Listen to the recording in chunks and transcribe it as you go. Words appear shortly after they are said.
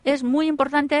Es muy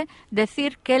importante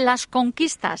decir que las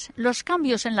conquistas, los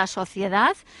cambios en la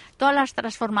sociedad, todas las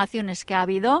transformaciones que ha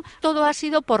habido, todo ha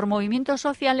sido por movimientos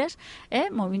sociales,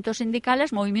 movimientos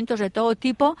sindicales, movimientos de todo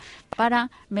tipo,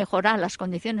 para mejorar las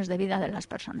condiciones de vida de las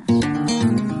personas.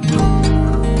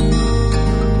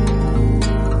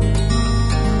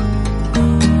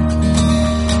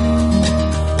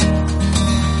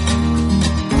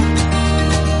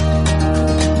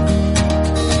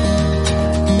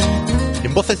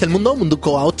 En Voces del Mundo,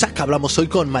 Munduko Ahotsak, hablamos hoy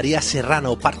con María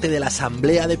Serrano, parte de la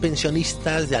Asamblea de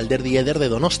Pensionistas de Alderdi y Eder de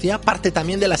Donostia, parte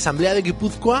también de la Asamblea de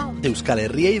Gipuzkoa, de Euskal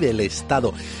Herria y del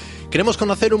Estado. Queremos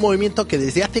conocer un movimiento que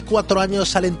desde hace 4 años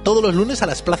salen todos los lunes a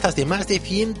las plazas de más de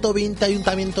 120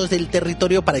 ayuntamientos del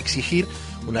territorio para exigir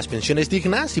unas pensiones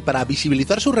dignas y para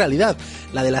visibilizar su realidad,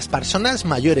 la de las personas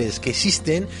mayores que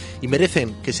existen y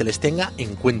merecen que se les tenga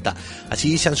en cuenta.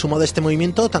 Así se han sumado a este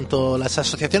movimiento tanto las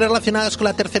asociaciones relacionadas con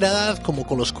la tercera edad como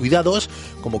con los cuidados,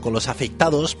 como con los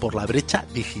afectados por la brecha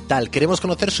digital. Queremos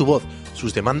conocer su voz,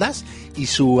 sus demandas y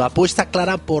su apuesta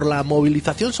clara por la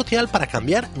movilización social para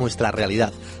cambiar nuestra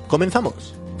realidad.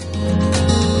 ¡Comenzamos!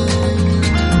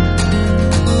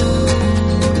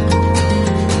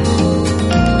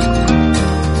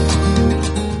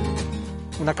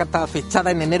 Una carta fechada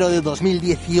en enero de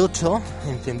 2018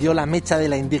 encendió la mecha de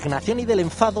la indignación y del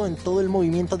enfado en todo el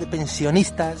movimiento de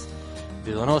pensionistas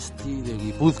de Donostia, de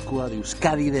Gipuzkoa, de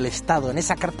Euskadi, del Estado. En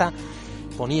esa carta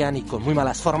ponían, y con muy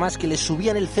malas formas, que les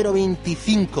subían el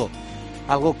 0,25,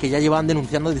 algo que ya llevaban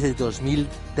denunciando desde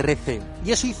 2013.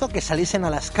 Y eso hizo que saliesen a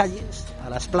las calles, a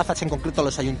las plazas, en concreto a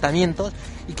los ayuntamientos,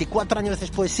 y que 4 años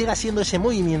después siga siendo ese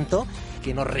movimiento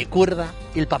que nos recuerda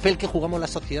el papel que jugamos la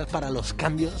sociedad para los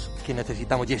cambios que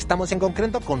necesitamos. Y estamos en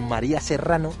concreto con María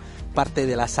Serrano, parte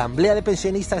de la Asamblea de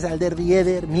Pensionistas de Alderdi y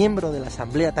Eder, miembro de la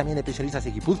Asamblea también de Pensionistas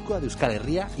de Gipuzkoa, de Euskal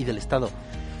Herria y del Estado.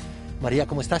 María,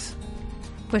 ¿cómo estás?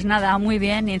 Pues nada, muy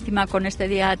bien, y encima con este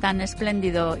día tan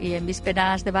espléndido y en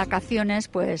vísperas de vacaciones,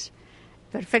 pues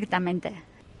perfectamente.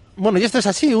 Bueno, y esto es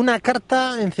así, una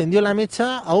carta encendió la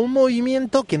mecha a un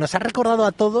movimiento que nos ha recordado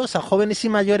a todos, a jóvenes y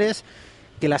mayores,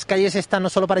 que las calles están no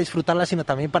solo para disfrutarlas, sino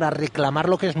también para reclamar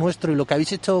lo que es nuestro, y lo que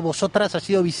habéis hecho vosotras ha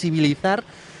sido visibilizar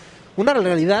una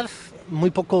realidad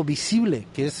muy poco visible,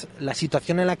 que es la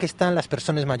situación en la que están las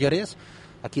personas mayores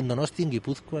aquí en Donostia, en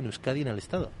Gipuzkoa, en Euskadi y en el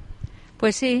Estado.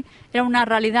 Pues sí, era una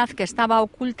realidad que estaba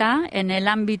oculta en el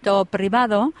ámbito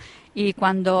privado, y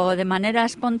cuando de manera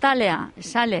espontánea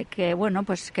sale que bueno,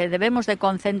 pues que debemos de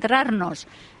concentrarnos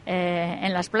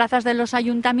en las plazas de los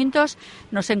ayuntamientos,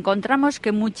 nos encontramos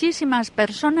que muchísimas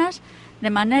personas de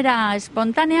manera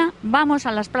espontánea vamos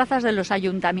a las plazas de los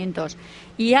ayuntamientos,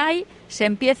 y ahí se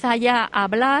empieza ya a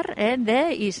hablar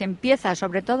y se empieza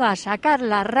sobre todo a sacar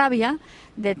la rabia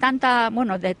de tanta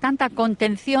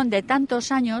contención de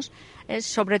tantos años,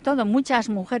 sobre todo muchas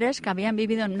mujeres que habían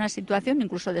vivido en una situación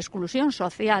incluso de exclusión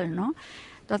social, ¿no?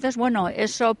 Entonces, bueno,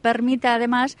 eso permite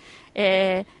además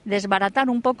desbaratar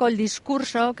un poco el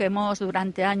discurso que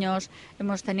durante años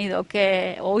hemos tenido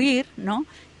que oír, ¿no?,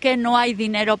 que no hay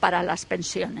dinero para las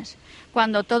pensiones,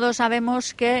 cuando todos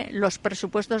sabemos que los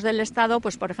presupuestos del Estado,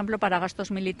 pues por ejemplo para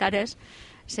gastos militares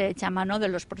se echa mano de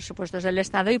los presupuestos del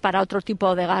Estado y para otro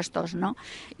tipo de gastos, ¿no?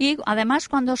 Y además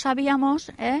cuando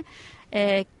sabíamos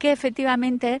que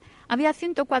efectivamente había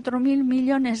 104.000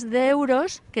 millones de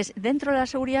euros que dentro de la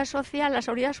Seguridad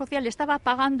Social estaba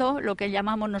pagando lo que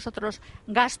llamamos nosotros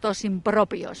gastos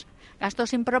impropios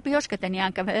que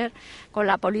tenían que ver con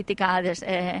la política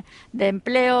de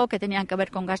empleo, que tenían que ver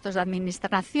con gastos de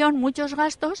administración, muchos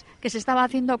gastos que se estaba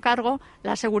haciendo cargo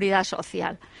la Seguridad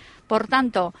Social. Por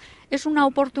tanto, es una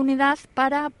oportunidad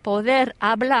para poder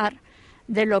hablar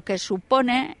de lo que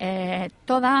supone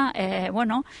toda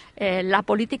la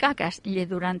política que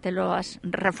durante las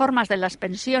reformas de las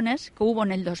pensiones que hubo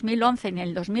en el 2011 y en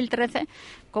el 2013,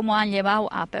 cómo han llevado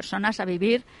a personas a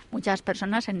vivir, muchas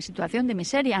personas en situación de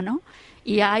miseria, ¿no?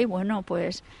 Y hay, bueno,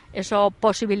 pues eso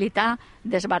posibilita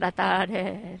desbaratar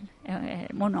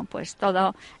pues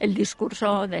todo el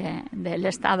discurso del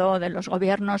Estado, de los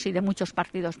gobiernos y de muchos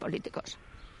partidos políticos.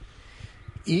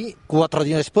 Y 4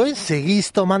 días después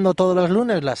seguís tomando todos los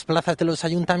lunes las plazas de los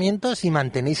ayuntamientos y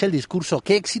mantenéis el discurso.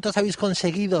 ¿Qué éxitos habéis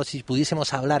conseguido, si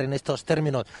pudiésemos hablar en estos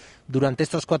términos, durante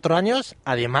estos 4 años,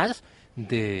 además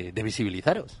de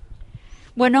visibilizaros?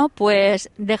 Bueno, pues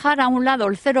dejar a un lado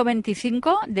el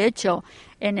 0,25. De hecho,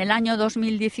 en el año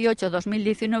 2018,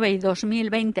 2019 y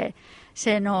 2020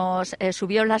 se nos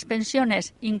subió las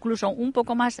pensiones incluso un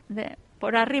poco más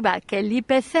por arriba que el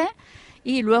IPC.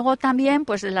 Y luego también,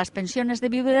 pues las pensiones de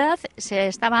viudedad se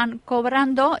estaban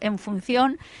cobrando en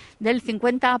función del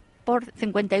 50%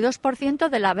 52%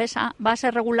 de la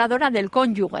base reguladora del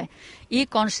cónyuge y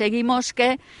conseguimos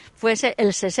que fuese el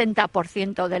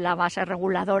 60% de la base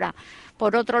reguladora.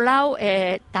 Por otro lado,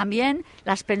 también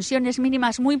las pensiones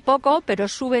mínimas muy poco, pero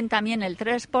suben también el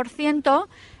 3%.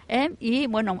 Y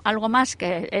bueno, algo más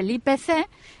que el IPC,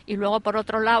 y luego por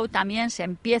otro lado también se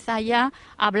empieza ya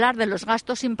a hablar de los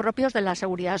gastos impropios de la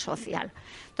seguridad social.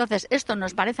 Entonces, esto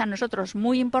nos parece a nosotros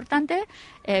muy importante,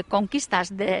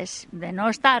 conquistas de no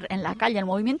estar en la calle, el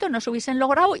movimiento no se hubiesen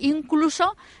logrado,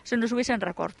 incluso se nos hubiesen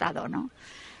recortado, ¿no?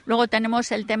 Luego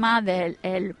tenemos el tema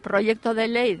del proyecto de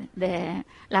ley de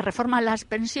la reforma de las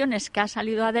pensiones que ha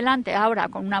salido adelante ahora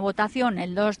con una votación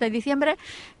el 2 de diciembre,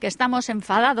 que estamos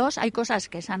enfadados. Hay cosas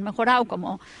que se han mejorado,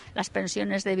 como las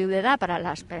pensiones de viudedad para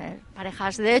las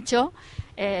parejas de hecho.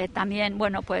 También,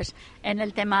 bueno, pues en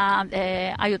el tema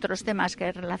hay otros temas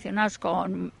que relacionados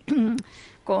con,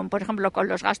 por ejemplo, con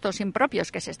los gastos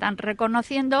impropios que se están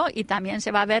reconociendo, y también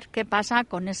se va a ver qué pasa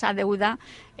con esa deuda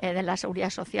de la seguridad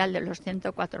social de los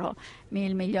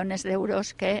 104.000 millones de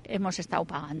euros que hemos estado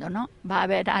pagando, ¿no? Va a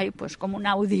haber ahí pues como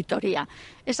una auditoría.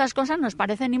 Esas cosas nos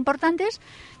parecen importantes,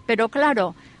 pero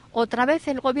claro, otra vez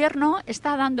el Gobierno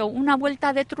está dando una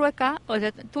vuelta de tuerca,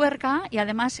 y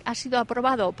además ha sido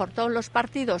aprobado por todos los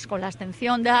partidos con la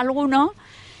abstención de alguno,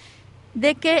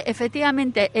 de que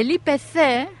efectivamente el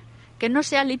IPC, que no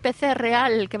sea el IPC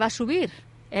real el que va a subir,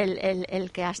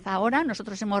 el que hasta ahora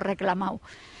nosotros hemos reclamado.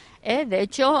 De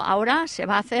hecho, ahora se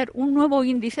va a hacer un nuevo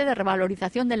índice de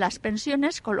revalorización de las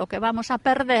pensiones, con lo que vamos a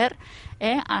perder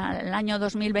al año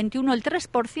 2021 el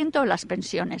 3% de las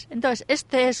pensiones. Entonces,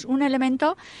 este es un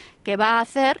elemento que va a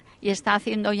hacer, y está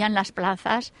haciendo ya en las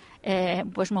plazas,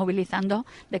 pues movilizando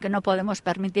de que no podemos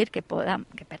permitir que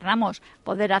perdamos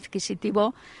poder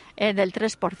adquisitivo del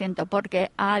 3%, porque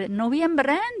a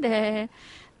noviembre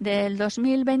del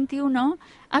 2021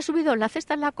 ha subido la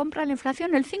cesta de la compra de la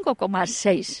inflación el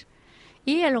 5,6%.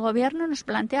 Y el Gobierno nos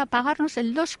plantea pagarnos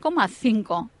el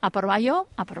 2,5%,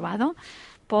 aprobado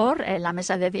por la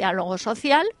mesa de diálogo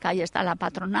social, que ahí está la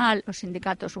patronal, los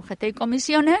sindicatos UGT y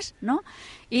comisiones, ¿no?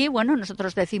 Y bueno,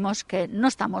 nosotros decimos que no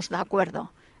estamos de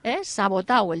acuerdo. Se ha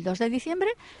votado el 2 de diciembre,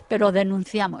 pero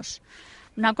denunciamos.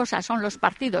 Una cosa son los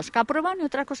partidos que aprueban y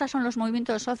otra cosa son los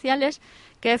movimientos sociales,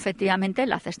 que efectivamente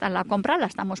la cesta de la compra la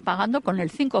estamos pagando con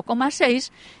el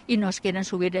 5,6% y nos quieren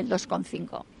subir el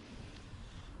 2,5%.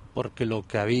 Porque lo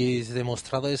que habéis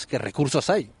demostrado es que recursos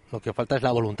hay. Lo que falta es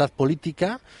la voluntad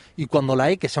política, y cuando la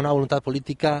hay, que sea una voluntad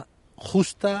política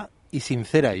justa y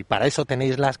sincera. Y para eso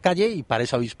tenéis las calles y para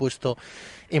eso habéis puesto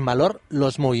en valor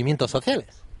los movimientos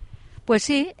sociales. Pues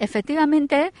sí,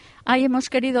 efectivamente, ahí hemos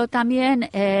querido también,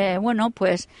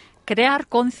 pues crear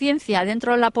conciencia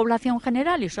dentro de la población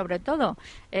general y sobre todo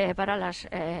para las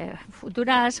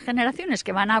futuras generaciones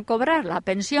que van a cobrar la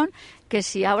pensión, que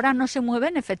si ahora no se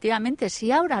mueven, efectivamente,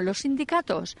 si ahora los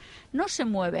sindicatos no se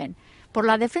mueven por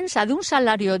la defensa de un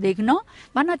salario digno,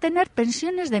 van a tener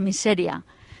pensiones de miseria.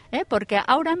 Porque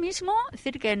ahora mismo, es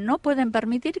decir, que no pueden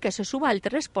permitir que se suba el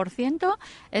 3%,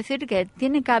 es decir, que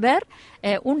tiene que haber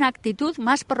una actitud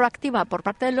más proactiva por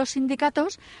parte de los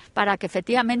sindicatos para que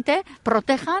efectivamente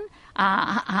protejan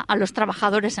a los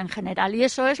trabajadores en general. Y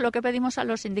eso es lo que pedimos a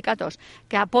los sindicatos,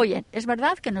 que apoyen. Es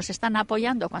verdad que nos están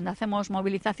apoyando cuando hacemos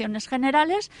movilizaciones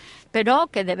generales, pero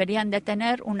que deberían de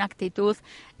tener una actitud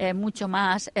mucho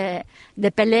más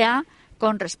de pelea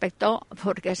con respecto,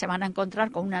 porque se van a encontrar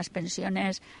con unas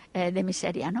pensiones de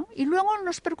miseria, ¿no? Y luego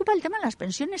nos preocupa el tema de las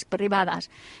pensiones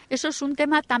privadas. Eso es un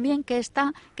tema también que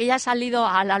ya ha salido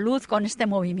a la luz con este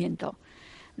movimiento.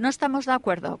 No estamos de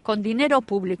acuerdo con dinero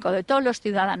público de todos los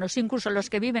ciudadanos, incluso los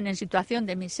que viven en situación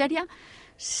de miseria,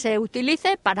 se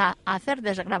utilice para hacer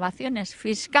desgravaciones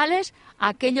fiscales a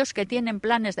aquellos que tienen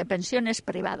planes de pensiones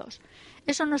privados.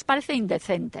 Eso nos parece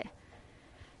indecente.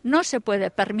 No se puede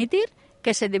permitir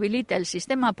que se debilite el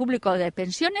sistema público de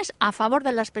pensiones a favor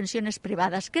de las pensiones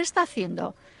privadas. ¿Qué está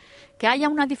haciendo? Que haya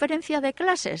una diferencia de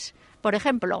clases. Por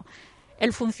ejemplo,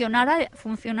 el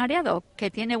funcionariado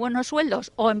que tiene buenos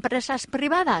sueldos o empresas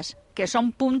privadas que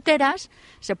son punteras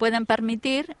se pueden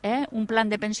permitir un plan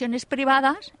de pensiones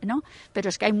privadas, ¿no? Pero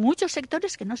es que hay muchos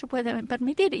sectores que no se pueden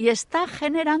permitir, y está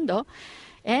generando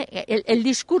el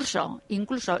discurso.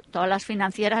 Incluso todas las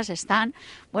financieras están,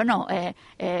 con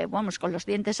los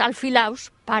dientes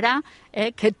alfilados para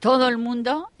que todo el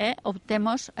mundo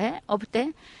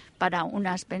opte para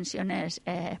unas pensiones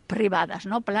privadas,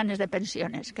 ¿no? Planes de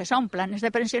pensiones, que son planes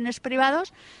de pensiones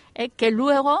privados que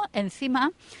luego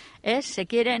encima se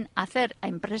quieren hacer a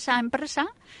empresa,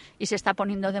 y se está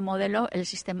poniendo de modelo el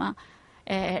sistema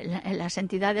en las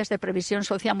entidades de previsión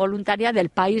social voluntaria del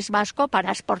País Vasco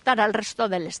para exportar al resto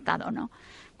del Estado, ¿no?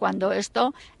 cuando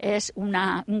esto es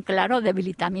un claro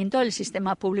debilitamiento del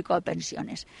sistema público de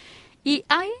pensiones. Y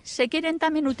ahí se quieren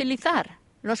también utilizar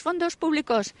los fondos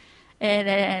públicos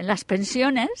de las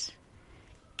pensiones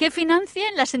que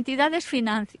financien las entidades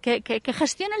que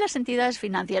gestionen las entidades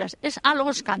financieras. Es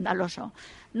algo escandaloso.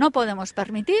 No podemos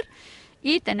permitir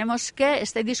y tenemos que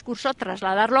este discurso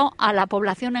trasladarlo a la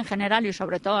población en general y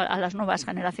sobre todo a las nuevas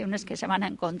generaciones que se van a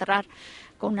encontrar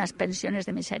con unas pensiones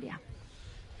de miseria.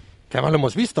 Que además lo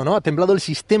hemos visto, ¿no? Ha temblado el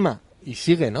sistema y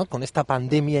sigue, ¿no? Con esta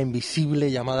pandemia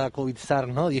invisible llamada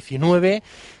COVID-19,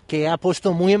 que ha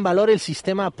puesto muy en valor el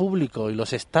sistema público y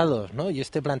los estados, ¿no? Y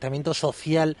este planteamiento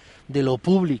social de lo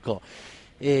público.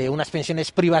 Unas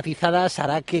pensiones privatizadas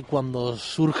hará que cuando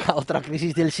surja otra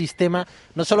crisis del sistema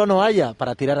no solo no haya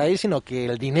para tirar ahí, sino que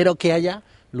el dinero que haya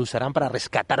lo usarán para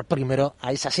rescatar primero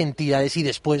a esas entidades y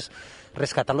después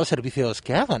rescatar los servicios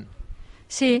que hagan.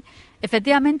 Sí,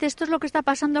 efectivamente, esto es lo que está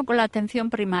pasando con la atención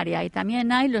primaria y también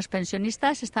los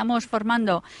pensionistas estamos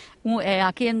formando,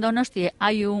 aquí en Donostia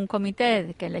hay un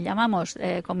comité que le llamamos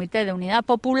Comité de Unidad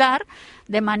Popular,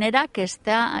 de manera que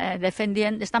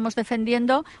estamos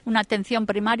defendiendo una atención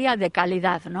primaria de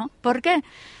calidad, ¿no? ¿Por qué?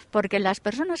 Porque las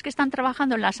personas que están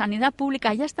trabajando en la sanidad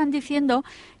pública ya están diciendo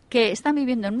que están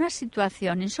viviendo en una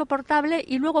situación insoportable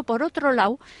y luego, por otro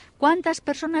lado, cuántas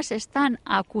personas están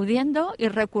acudiendo y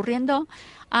recurriendo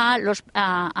a los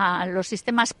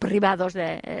sistemas privados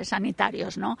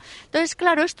sanitarios, ¿no? Entonces,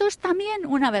 claro, esto es también,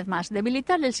 una vez más,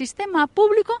 debilitar el sistema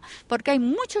público porque hay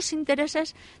muchos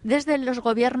intereses desde los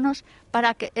gobiernos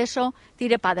para que eso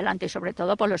tire para adelante y sobre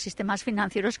todo por los sistemas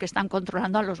financieros que están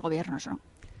controlando a los gobiernos, ¿no?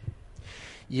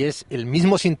 Y es el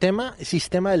mismo sistema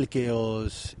el que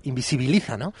os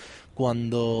invisibiliza, ¿no?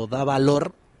 Cuando da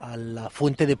valor a la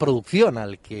fuente de producción,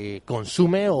 al que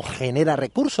consume o genera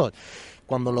recursos.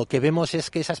 Cuando lo que vemos es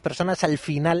que esas personas, al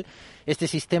final, este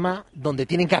sistema donde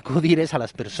tienen que acudir es a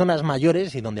las personas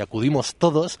mayores y donde acudimos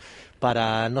todos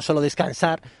para no solo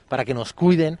descansar, para que nos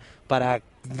cuiden, para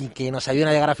que nos ayuden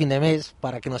a llegar a fin de mes,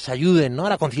 para que nos ayuden, ¿no?, a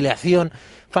la conciliación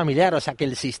familiar. O sea, que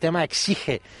el sistema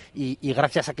exige y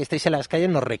gracias a que estáis en las calles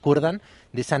nos recuerdan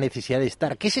de esa necesidad de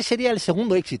estar. Que ese sería el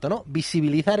segundo éxito, ¿no?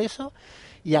 Visibilizar eso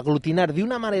y aglutinar de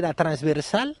una manera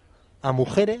transversal a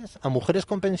mujeres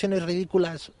con pensiones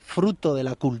ridículas, fruto de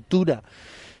la cultura,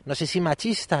 no sé si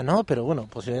machista, ¿no? Pero bueno,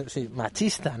 pues sí,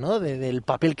 machista, ¿no? Del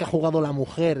papel que ha jugado la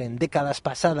mujer en décadas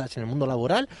pasadas en el mundo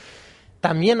laboral.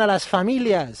 También a las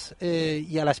familias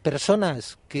y a las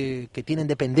personas que tienen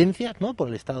dependencias, ¿no?, por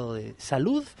el estado de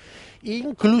salud, e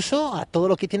incluso a todo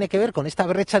lo que tiene que ver con esta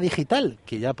brecha digital,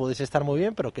 que ya puedes estar muy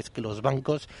bien, pero que es que los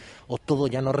bancos o todo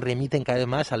ya nos remiten cada vez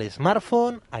más al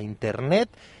smartphone, a internet,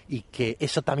 y que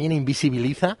eso también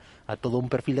invisibiliza a todo un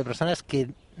perfil de personas que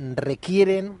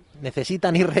requieren,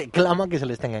 necesitan y reclaman que se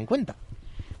les tenga en cuenta.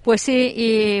 Pues sí,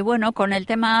 y bueno, con el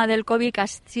tema del COVID ha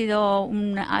sido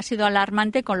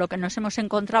alarmante con lo que nos hemos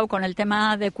encontrado con el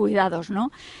tema de cuidados,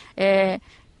 ¿no?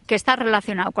 Que está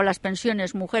relacionado con las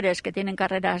pensiones, mujeres que tienen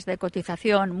carreras de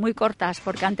cotización muy cortas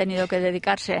porque han tenido que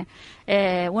dedicarse,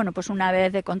 pues una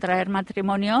vez de contraer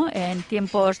matrimonio en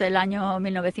tiempos del año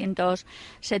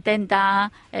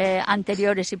 1970,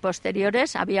 anteriores y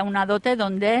posteriores, había una dote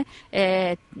donde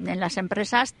en las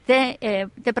empresas te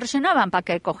presionaban para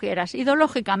que cogieras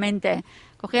ideológicamente.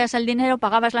 Cogías el dinero,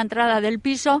 pagabas la entrada del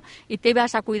piso y te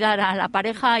ibas a cuidar a la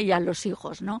pareja y a los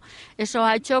hijos, ¿no? Eso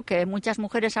ha hecho que muchas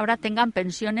mujeres ahora tengan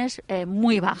pensiones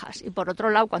muy bajas. Y por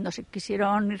otro lado, cuando se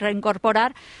quisieron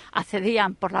reincorporar,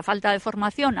 accedían por la falta de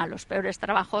formación a los peores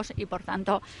trabajos y, por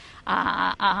tanto,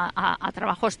 a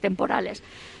trabajos temporales.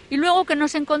 Y luego que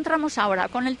nos encontramos ahora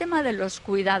con el tema de los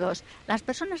cuidados. Las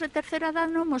personas de tercera edad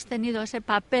no hemos tenido ese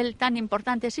papel tan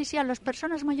importante. Sí, a las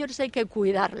personas mayores hay que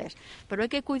cuidarles, pero hay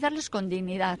que cuidarles con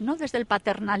dignidad, no desde el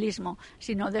paternalismo,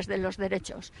 sino desde los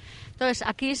derechos. Entonces,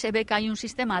 aquí se ve que hay un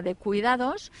sistema de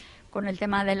cuidados con el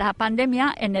tema de la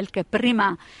pandemia en el que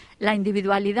prima la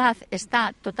individualidad,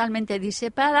 está totalmente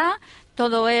disipada,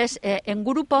 todo es en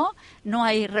grupo, no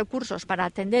hay recursos para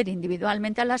atender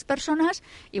individualmente a las personas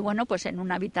y bueno, pues en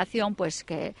una habitación pues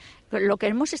que lo que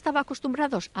hemos estado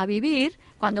acostumbrados a vivir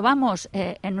cuando vamos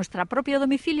en nuestro propio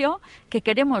domicilio, que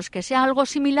queremos que sea algo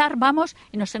similar, vamos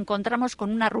y nos encontramos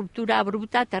con una ruptura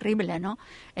abrupta terrible, ¿no?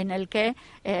 En el que,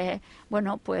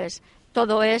 pues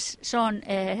todo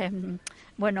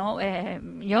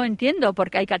yo entiendo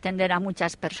porque hay que atender a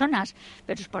muchas personas,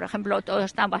 pero por ejemplo todo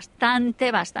está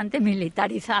bastante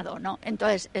militarizado, ¿no?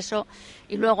 Entonces eso,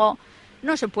 y luego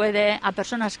no se puede a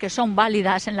personas que son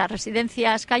válidas en las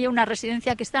residencias, que haya una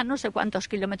residencia que está a no sé cuántos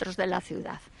kilómetros de la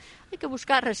ciudad. Hay que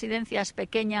buscar residencias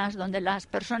pequeñas donde las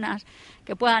personas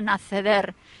que puedan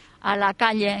acceder a la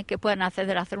calle, que puedan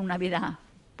acceder a hacer una vida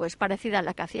pues parecida a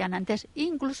la que hacían antes. E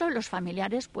incluso los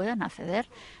familiares puedan acceder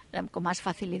con más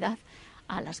facilidad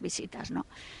a las visitas, ¿no?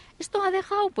 Esto ha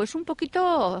dejado pues un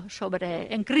poquito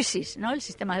en crisis, ¿no?, el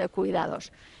sistema de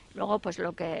cuidados. Luego, pues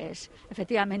lo que es,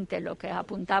 efectivamente, lo que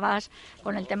apuntabas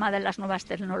con el tema de las nuevas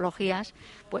tecnologías,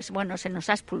 pues bueno, se nos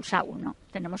ha expulsado, ¿no?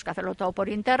 Tenemos que hacerlo todo por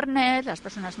internet, las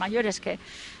personas mayores que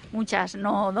muchas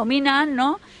no dominan,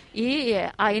 ¿no? Y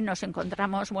ahí nos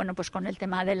encontramos, bueno, pues con el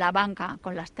tema de la banca,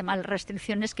 con las temas de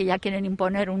restricciones que ya quieren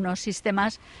imponer unos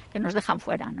sistemas que nos dejan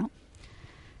fuera, ¿no?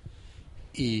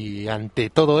 Y ante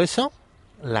todo eso,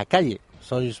 la calle.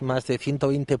 Sois más de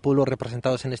 120 pueblos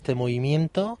representados en este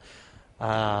movimiento.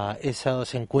 A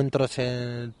esos encuentros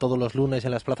todos los lunes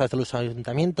en las plazas de los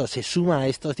ayuntamientos se suma a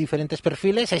estos diferentes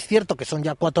perfiles. Es cierto que son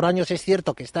ya 4 años, es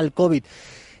cierto que está el COVID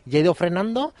y ha ido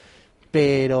frenando,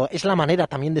 pero es la manera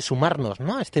también de sumarnos,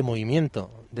 ¿no?, a este movimiento,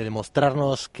 de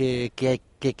demostrarnos que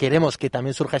queremos que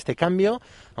también surja este cambio,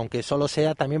 aunque solo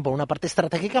sea también por una parte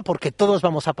estratégica, porque todos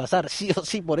vamos a pasar sí o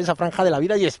sí por esa franja de la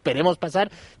vida y esperemos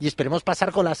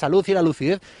pasar con la salud y la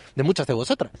lucidez de muchas de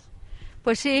vosotras.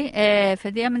 Pues sí,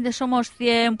 efectivamente somos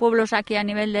 100 pueblos aquí a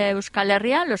nivel de Euskal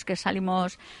Herria, los que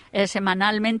salimos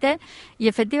semanalmente, y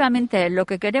efectivamente lo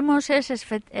que queremos es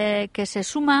que se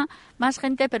suma más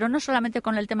gente, pero no solamente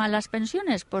con el tema de las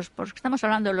pensiones, pues porque estamos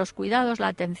hablando de los cuidados, la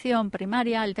atención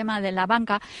primaria, el tema de la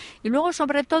banca, y luego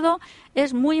sobre todo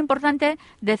es muy importante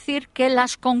decir que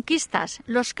las conquistas,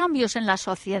 los cambios en la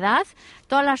sociedad,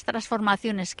 todas las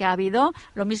transformaciones que ha habido,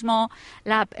 lo mismo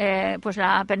la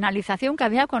penalización que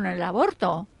había con el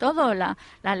aborto, todo la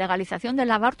legalización del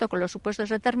aborto con los supuestos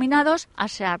determinados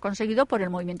se ha conseguido por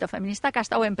el movimiento feminista que ha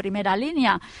estado en primera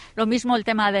línea, lo mismo el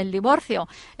tema del divorcio,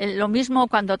 lo mismo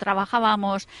cuando trabajábamos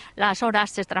las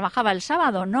horas, se trabajaba el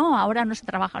sábado, no, ahora no se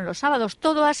trabajan los sábados,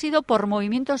 todo ha sido por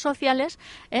movimientos sociales,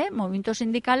 movimientos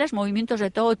sindicales, movimientos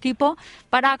de todo tipo,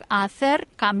 para hacer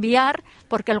cambiar,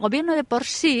 porque el gobierno de por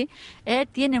sí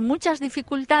tiene muchas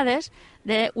dificultades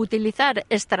de utilizar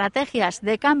estrategias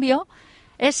de cambio,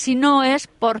 si no es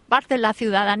por parte de la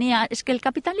ciudadanía. Es que el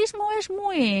capitalismo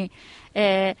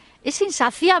es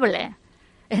insaciable.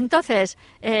 Entonces,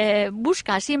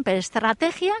 busca siempre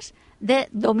estrategias de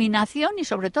dominación y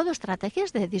sobre todo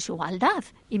estrategias de desigualdad.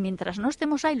 Y mientras no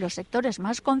estemos ahí los sectores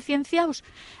más concienciados,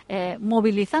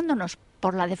 movilizándonos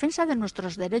por la defensa de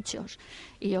nuestros derechos,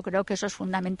 y yo creo que eso es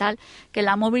fundamental, que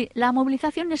la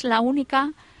movilización es la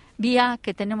única vía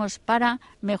que tenemos para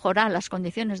mejorar las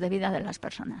condiciones de vida de las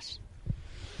personas.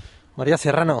 María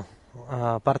Serrano,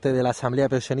 parte de la Asamblea de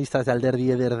Pensionistas de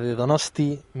Alderdi, Eder de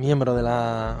Donosti, miembro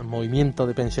del movimiento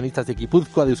de pensionistas de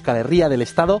Gipuzkoa, de Euskal Herria, del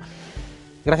Estado.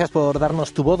 Gracias por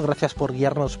darnos tu voz, gracias por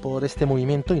guiarnos por este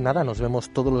movimiento y nada, nos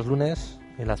vemos todos los lunes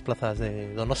en las plazas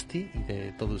de Donosti y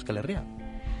de todo Euskal Herria.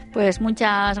 Pues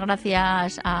muchas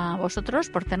gracias a vosotros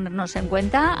por tenernos en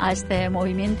cuenta, a este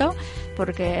movimiento,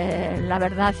 porque la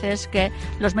verdad es que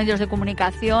los medios de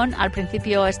comunicación al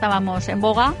principio estábamos en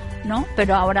boga, ¿no?,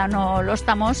 pero ahora no lo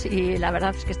estamos, y la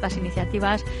verdad es que estas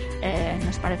iniciativas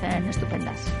nos parecen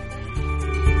estupendas.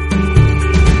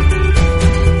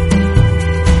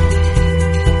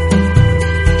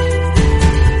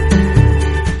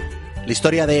 La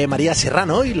historia de María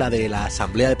Serrano y la de la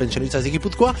Asamblea de Pensionistas de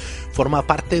Gipuzkoa forma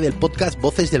parte del podcast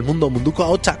Voces del Mundo Munduko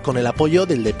Ahotsak, con el apoyo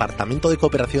del Departamento de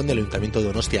Cooperación del Ayuntamiento de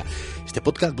Donostia. Este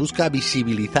podcast busca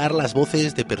visibilizar las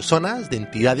voces de personas, de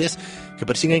entidades que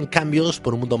persiguen cambios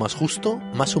por un mundo más justo,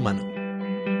 más humano.